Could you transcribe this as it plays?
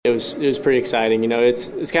It was pretty exciting. It's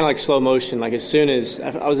kind of like slow motion. Like as soon as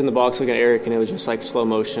I was in the box looking at Eric, and it was just like slow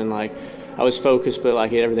motion. Like I was focused, but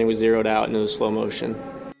like everything was zeroed out, and it was slow motion.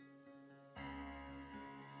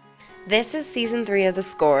 This is Season 3 of The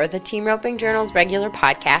Score, the Team Roping Journal's regular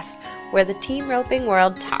podcast, where the team roping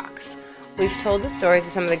world talks. We've told the stories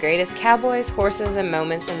of some of the greatest cowboys, horses, and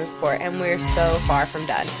moments in the sport, and we're so far from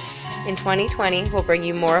done. In 2020, we'll bring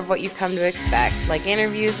you more of what you've come to expect, like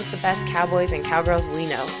interviews with the best cowboys and cowgirls we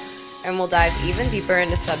know, and we'll dive even deeper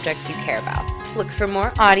into subjects you care about. Look for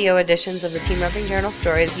more audio editions of the Team Roping Journal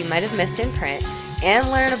stories you might have missed in print,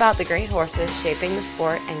 and learn about the great horses shaping the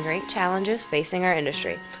sport and great challenges facing our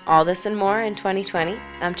industry. All this and more in 2020.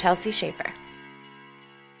 I'm Chelsea Schaefer.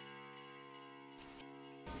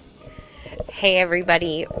 Hey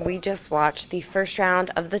everybody, we just watched the first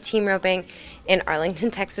round of the team roping in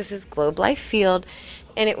Arlington, Texas's Globe Life Field,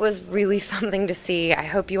 and it was really something to see. I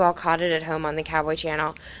hope you all caught it at home on the Cowboy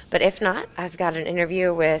Channel, but if not, I've got an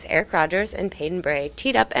interview with Eric Rogers and Peyton Bray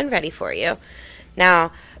teed up and ready for you.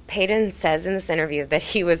 Now, Peyton says in this interview that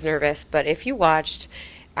he was nervous, but if you watched,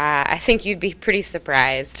 I think you'd be pretty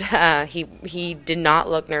surprised. He did not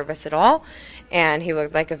look nervous at all, and he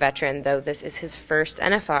looked like a veteran, though this is his first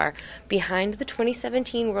NFR, behind the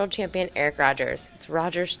 2017 world champion Eric Rogers. It's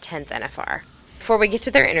Rogers' 10th NFR. Before we get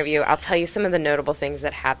to their interview, I'll tell you some of the notable things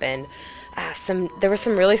that happened. There were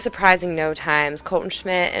some really surprising no times. Colton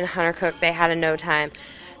Schmidt and Hunter Cook, they had a no time.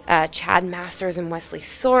 Chad Masters and Wesley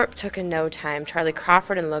Thorpe took a no time. Charlie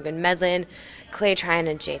Crawford and Logan Medlin, Clay Tryon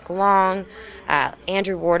and Jake Long,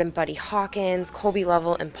 Andrew Ward and Buddy Hawkins, Colby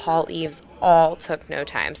Lovell and Paul Eves all took no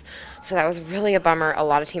times. So that was really a bummer. A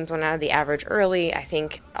lot of teams went out of the average early. I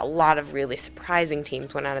think a lot of really surprising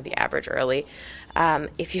teams went out of the average early.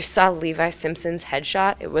 If you saw Levi Simpson's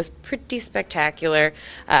headshot, it was pretty spectacular.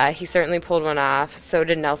 He certainly pulled one off. So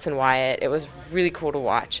did Nelson Wyatt. It was really cool to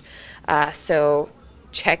watch. So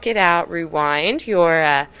check it out. Rewind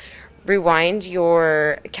your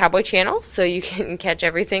Cowboy Channel so you can catch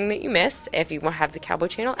everything that you missed. If you have the Cowboy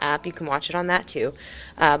Channel app, you can watch it on that too.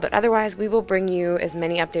 But otherwise, we will bring you as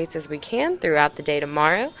many updates as we can throughout the day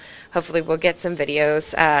tomorrow. Hopefully, we'll get some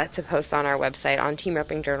videos to post on our website on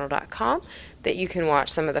teamropingjournal.com that you can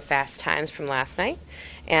watch some of the fast times from last night.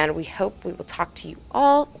 And we hope we will talk to you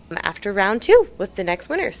all after round 2 with the next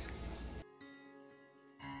winners.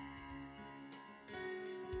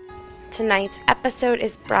 Tonight's episode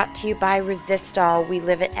is brought to you by Resistol. We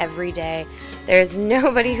live it every day. There's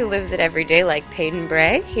nobody who lives it every day like Peyton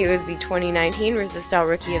Bray. He was the 2019 Resistol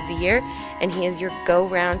Rookie of the Year, and he is your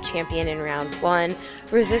go-round champion in round 1.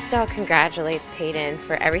 Resistol congratulates Peyton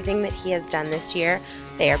for everything that he has done this year.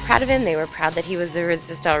 They are proud of him. They were proud that he was the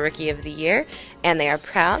Resistol Rookie of the Year, and they are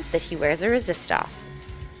proud that he wears a Resistol.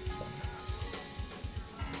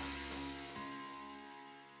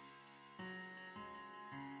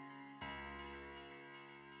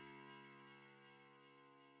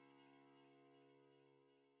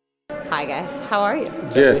 Hi guys, how are you?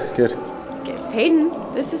 Good.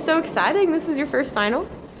 Peyton, this is so exciting. This is your first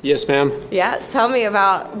finals? Yes, ma'am. Yeah, tell me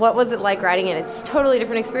about what was it like riding it. It's a totally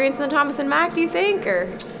different experience than Thomas and Mack, do you think? Or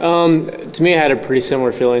To me, I had a pretty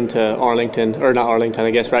similar feeling to Arlington, or not Arlington,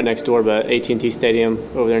 I guess right next door, but AT&T Stadium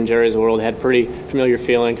over there in Jerry's World. It had a pretty familiar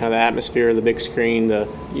feeling, kind of the atmosphere, the big screen, the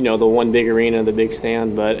one big arena, the big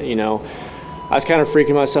stand. But I was kind of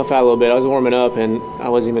freaking myself out a little bit. I was warming up and I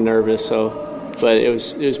wasn't even nervous, but it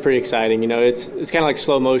was pretty exciting. It's kind of like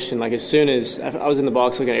slow motion. Like as soon as I was in the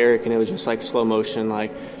box looking at Eric, and it was just like slow motion.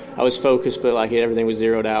 Like I was focused, but like everything was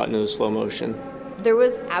zeroed out, and it was slow motion. There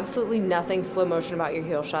was absolutely nothing slow motion about your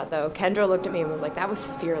heel shot, though. Kendra looked at me and was like, "That was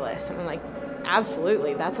fearless," and I'm like,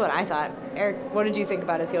 "Absolutely, that's what I thought." Eric, what did you think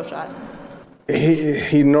about his heel shot?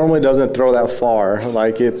 He normally doesn't throw that far.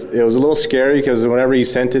 Like it was a little scary because whenever he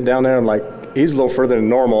sent it down there, I'm like, he's a little further than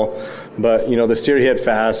normal. But the steer hit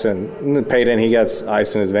fast, and Peyton, he got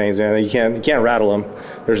ice in his veins, man. You can't rattle him.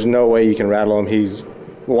 There's no way you can rattle him. He's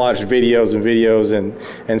watched videos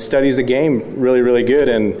and studies the game really, really good.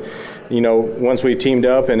 And once we teamed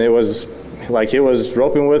up, and it was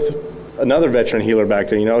roping with another veteran healer back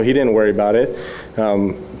there. He didn't worry about it.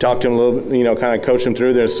 Talked to him a little bit, kind of coached him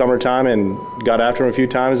through the summertime, and got after him a few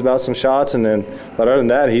times about some shots. But other than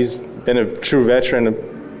that, he's been a true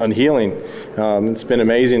veteran on healing. It's been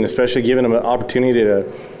amazing, especially giving him an opportunity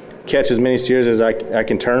to catch as many steers as I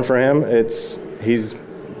can turn for him. He's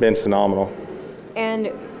been phenomenal. And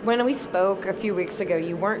when we spoke a few weeks ago,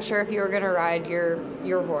 you weren't sure if you were going to ride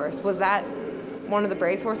your horse. Was that one of the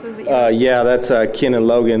Braves horses that you rode? Yeah, that's Ken and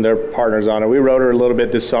Logan. They're partners on it. We rode her a little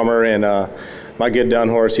bit this summer, and my good dun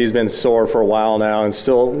horse, he's been sore for a while now, and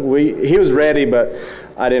still he was ready, but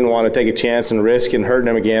I didn't want to take a chance and risk and hurting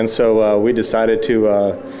him again. So we decided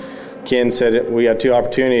to. Ken said we got two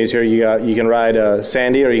opportunities here. You can ride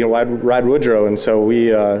Sandy or you can ride Woodrow, and so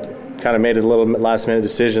we kind of made a little last-minute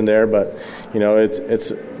decision there. But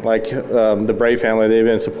it's like the Brave family. They've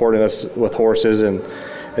been supporting us with horses, and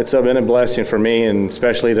it's been a blessing for me, and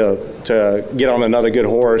especially to get on another good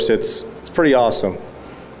horse. It's pretty awesome.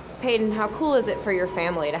 Peyton, how cool is it for your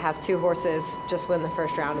family to have two horses just win the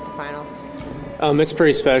first round at the finals? It's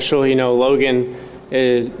pretty special. Logan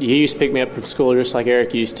he used to pick me up from school just like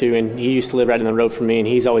Eric used to, and he used to live right in the road from me, and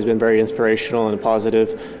he's always been very inspirational and a positive,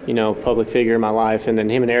 public figure in my life. And then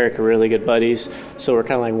him and Eric are really good buddies, so we're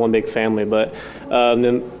kind of like one big family. But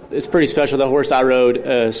then it's pretty special. The horse I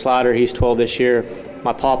rode, Slider, he's 12 this year.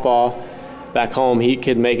 My pawpaw back home, he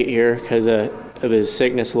could make it here because of his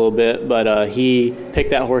sickness a little bit, but he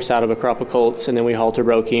picked that horse out of a crop of colts, and then we halter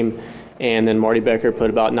broke him. And then Marty Becker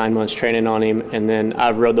put about 9 months training on him. And then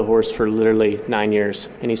I've rode the horse for literally 9 years,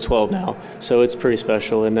 and he's 12 now. So it's pretty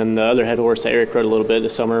special. And then the other head horse that Eric rode a little bit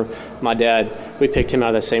this summer, my dad, we picked him out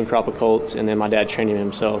of that same crop of colts, and then my dad trained him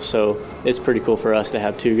himself. So it's pretty cool for us to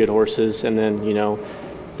have two good horses, and then,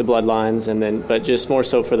 the bloodlines, but just more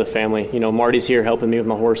so for the family. Marty's here helping me with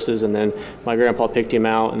my horses, and then my grandpa picked him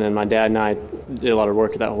out, and then my dad and I did a lot of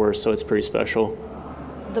work with that horse, so it's pretty special.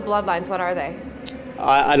 The bloodlines, what are they?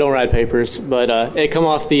 I don't ride papers, but it come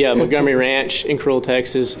off the Montgomery Ranch in Cruel,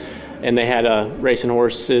 Texas, and they had racing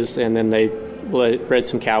horses, and then they bred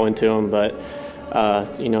some cow into them. But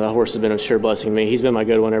that horse has been a sure blessing to me. He's been my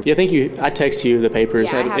good one. I text you the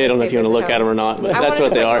papers. Yeah, I don't know if you want to look at them or not, but that's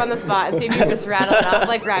what they are. I wanted to put you on the spot and see if you just rattle it off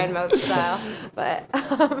like Ryan Moak style. But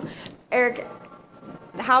Eric,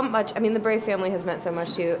 how much? The Brave family has meant so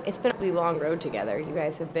much to you. It's been a really long road together. You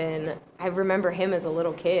guys have been. I remember him as a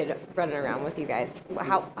little kid running around with you guys.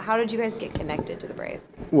 How did you guys get connected to the Braves?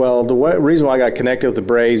 Well, the reason why I got connected with the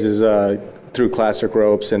Braves is through Classic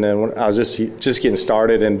Ropes, and then when I was just getting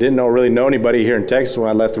started and didn't really know anybody here in Texas when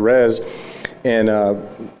I left the res. And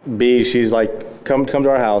B, she's like, come to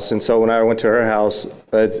our house. And so when I went to her house,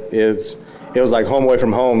 it was like home away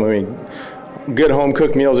from home. Good home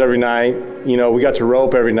cooked meals every night. We got to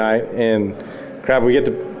rope every night, and we get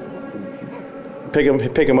to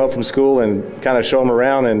pick them up from school and kind of show them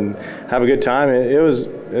around and have a good time. It's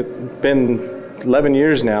been 11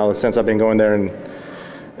 years now since I've been going there,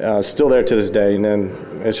 and still there to this day. And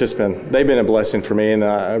then they've been a blessing for me, and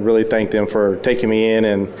I really thank them for taking me in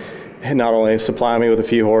and not only supplying me with a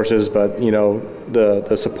few horses, but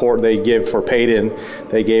the support they give for Peyton,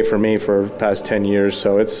 they gave for me for the past 10 years.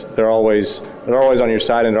 So they're always on your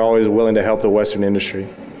side, and they're always willing to help the Western industry.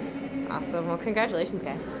 Awesome. Well, congratulations,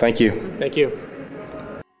 guys. Thank you. Thank you.